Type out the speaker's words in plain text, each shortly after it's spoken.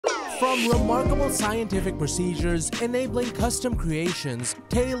From remarkable scientific procedures enabling custom creations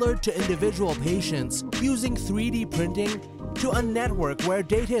tailored to individual patients using 3D printing, to a network where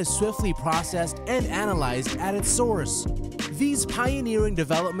data is swiftly processed and analyzed at its source. These pioneering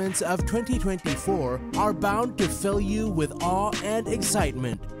developments of 2024 are bound to fill you with awe and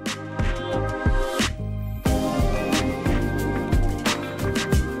excitement.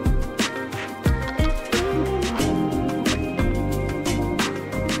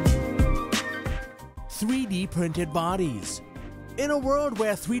 Printed bodies. In a world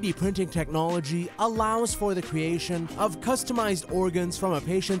where 3D printing technology allows for the creation of customized organs from a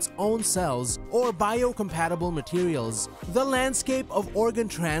patient's own cells or biocompatible materials, the landscape of organ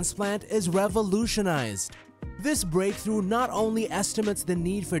transplant is revolutionized. This breakthrough not only estimates the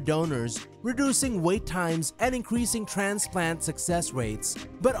need for donors, reducing wait times and increasing transplant success rates,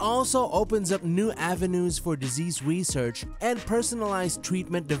 but also opens up new avenues for disease research and personalized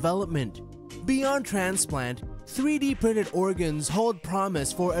treatment development. Beyond transplant, 3D printed organs hold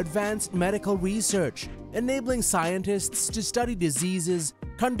promise for advanced medical research, enabling scientists to study diseases,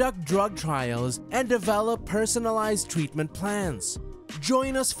 conduct drug trials, and develop personalized treatment plans.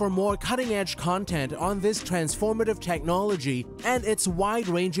 Join us for more cutting-edge content on this transformative technology and its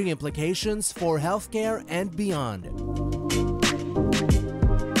wide-ranging implications for healthcare and beyond.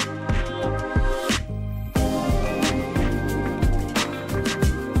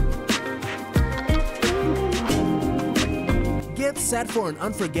 Get set for an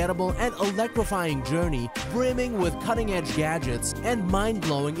unforgettable and electrifying journey brimming with cutting-edge gadgets and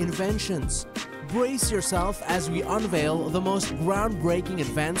mind-blowing inventions. Brace yourself as we unveil the most groundbreaking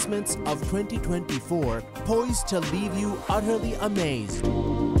advancements of 2024, poised to leave you utterly amazed.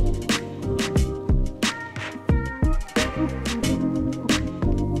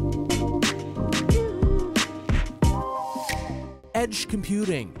 Edge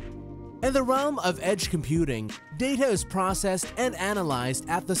computing. In the realm of edge computing, data is processed and analyzed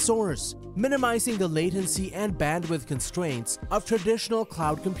at the source, minimizing the latency and bandwidth constraints of traditional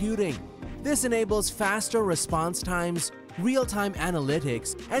cloud computing. This enables faster response times, real-time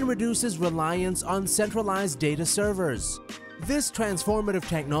analytics, and reduces reliance on centralized data servers. This transformative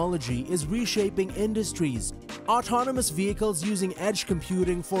technology is reshaping industries. Autonomous vehicles using edge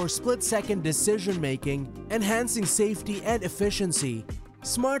computing for split-second decision-making, enhancing safety and efficiency.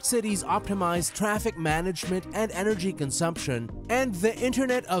 Smart cities optimize traffic management and energy consumption, and the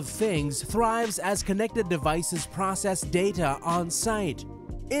Internet of Things thrives as connected devices process data on site.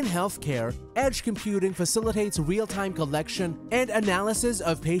 In healthcare, edge computing facilitates real-time collection and analysis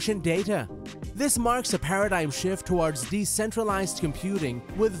of patient data. This marks a paradigm shift towards decentralized computing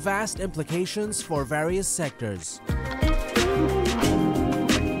with vast implications for various sectors.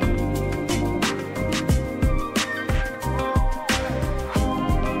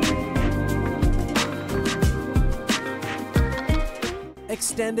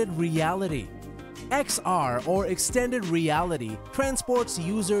 Extended reality. XR, or extended reality, transports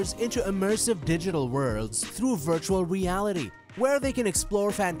users into immersive digital worlds through virtual reality, where they can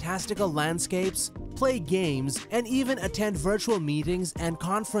explore fantastical landscapes, play games, and even attend virtual meetings and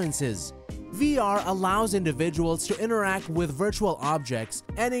conferences. VR allows individuals to interact with virtual objects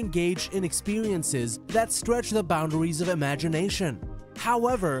and engage in experiences that stretch the boundaries of imagination.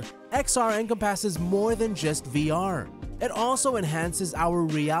 However, XR encompasses more than just VR. It also enhances our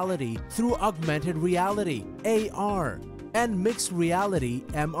reality through augmented reality, AR, and mixed reality,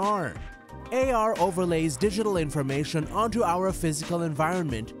 MR. AR overlays digital information onto our physical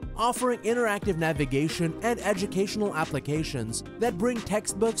environment, offering interactive navigation and educational applications that bring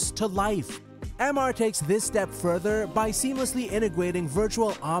textbooks to life. MR takes this step further by seamlessly integrating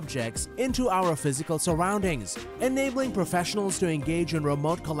virtual objects into our physical surroundings, enabling professionals to engage in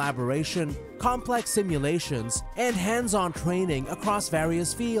remote collaboration, complex simulations, and hands-on training across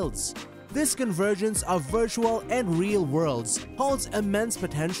various fields. This convergence of virtual and real worlds holds immense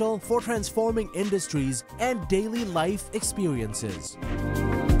potential for transforming industries and daily life experiences.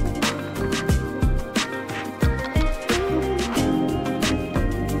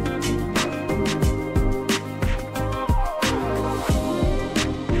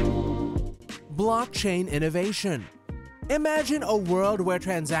 Blockchain innovation. Imagine a world where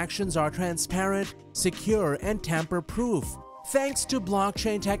transactions are transparent, secure, and tamper-proof, thanks to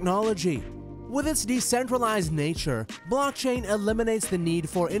blockchain technology. With its decentralized nature, blockchain eliminates the need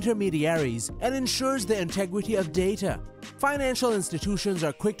for intermediaries and ensures the integrity of data. Financial institutions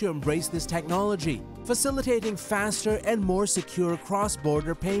are quick to embrace this technology, facilitating faster and more secure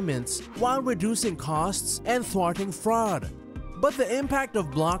cross-border payments while reducing costs and thwarting fraud. But the impact of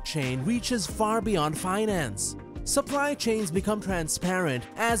blockchain reaches far beyond finance. Supply chains become transparent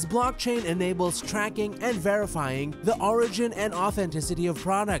as blockchain enables tracking and verifying the origin and authenticity of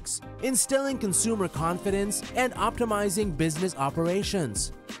products, instilling consumer confidence and optimizing business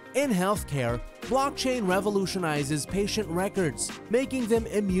operations. In healthcare, blockchain revolutionizes patient records, making them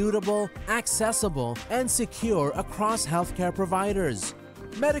immutable, accessible, and secure across healthcare providers.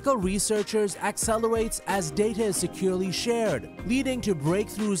 Medical researchers accelerates as data is securely shared, leading to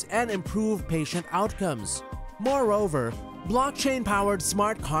breakthroughs and improved patient outcomes. Moreover, blockchain-powered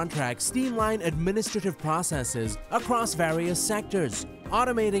smart contracts streamline administrative processes across various sectors,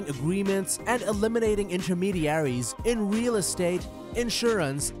 automating agreements and eliminating intermediaries in real estate,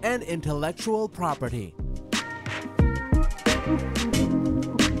 insurance, and intellectual property.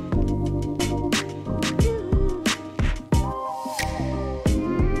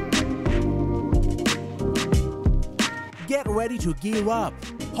 Get ready to gear up.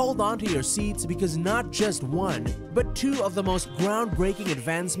 Hold on to your seats because not just one, but two of the most groundbreaking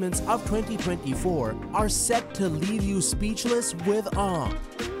advancements of 2024 are set to leave you speechless with awe.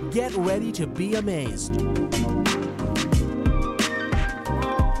 Get ready to be amazed.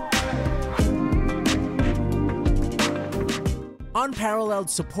 Unparalleled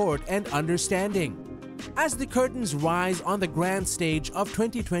support and understanding. As the curtains rise on the grand stage of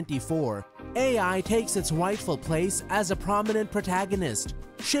 2024, AI takes its rightful place as a prominent protagonist,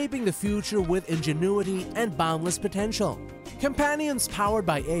 shaping the future with ingenuity and boundless potential. Companions powered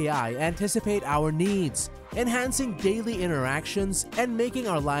by AI anticipate our needs, enhancing daily interactions and making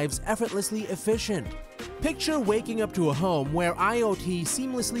our lives effortlessly efficient. Picture waking up to a home where IoT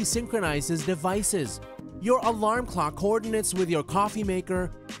seamlessly synchronizes devices. Your alarm clock coordinates with your coffee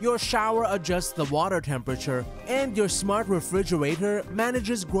maker, your shower adjusts the water temperature, and your smart refrigerator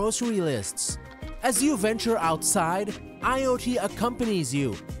manages grocery lists. As you venture outside, IoT accompanies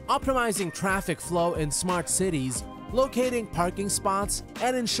you, optimizing traffic flow in smart cities, locating parking spots,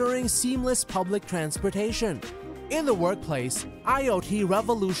 and ensuring seamless public transportation. In the workplace, IoT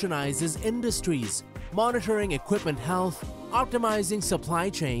revolutionizes industries, monitoring equipment health, optimizing supply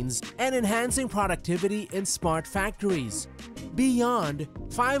chains, and enhancing productivity in smart factories. Beyond,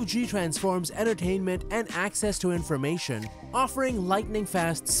 5G transforms entertainment and access to information, offering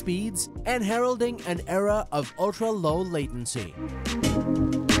lightning-fast speeds and heralding an era of ultra-low latency.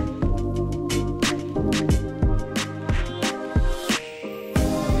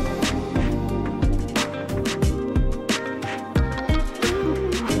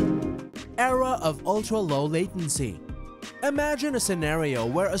 Era of ultra-low latency. Imagine a scenario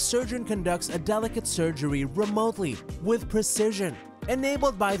where a surgeon conducts a delicate surgery remotely with precision,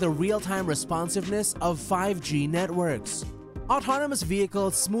 enabled by the real-time responsiveness of 5G networks. Autonomous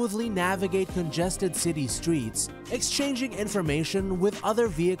vehicles smoothly navigate congested city streets, exchanging information with other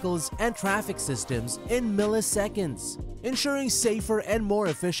vehicles and traffic systems in milliseconds, ensuring safer and more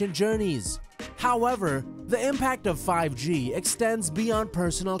efficient journeys. However, the impact of 5G extends beyond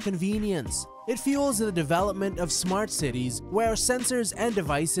personal convenience. It fuels the development of smart cities where sensors and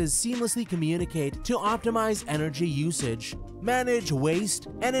devices seamlessly communicate to optimize energy usage, manage waste,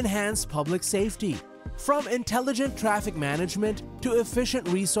 and enhance public safety. From intelligent traffic management to efficient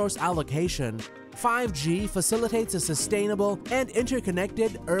resource allocation, 5G facilitates a sustainable and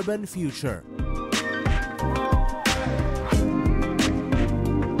interconnected urban future.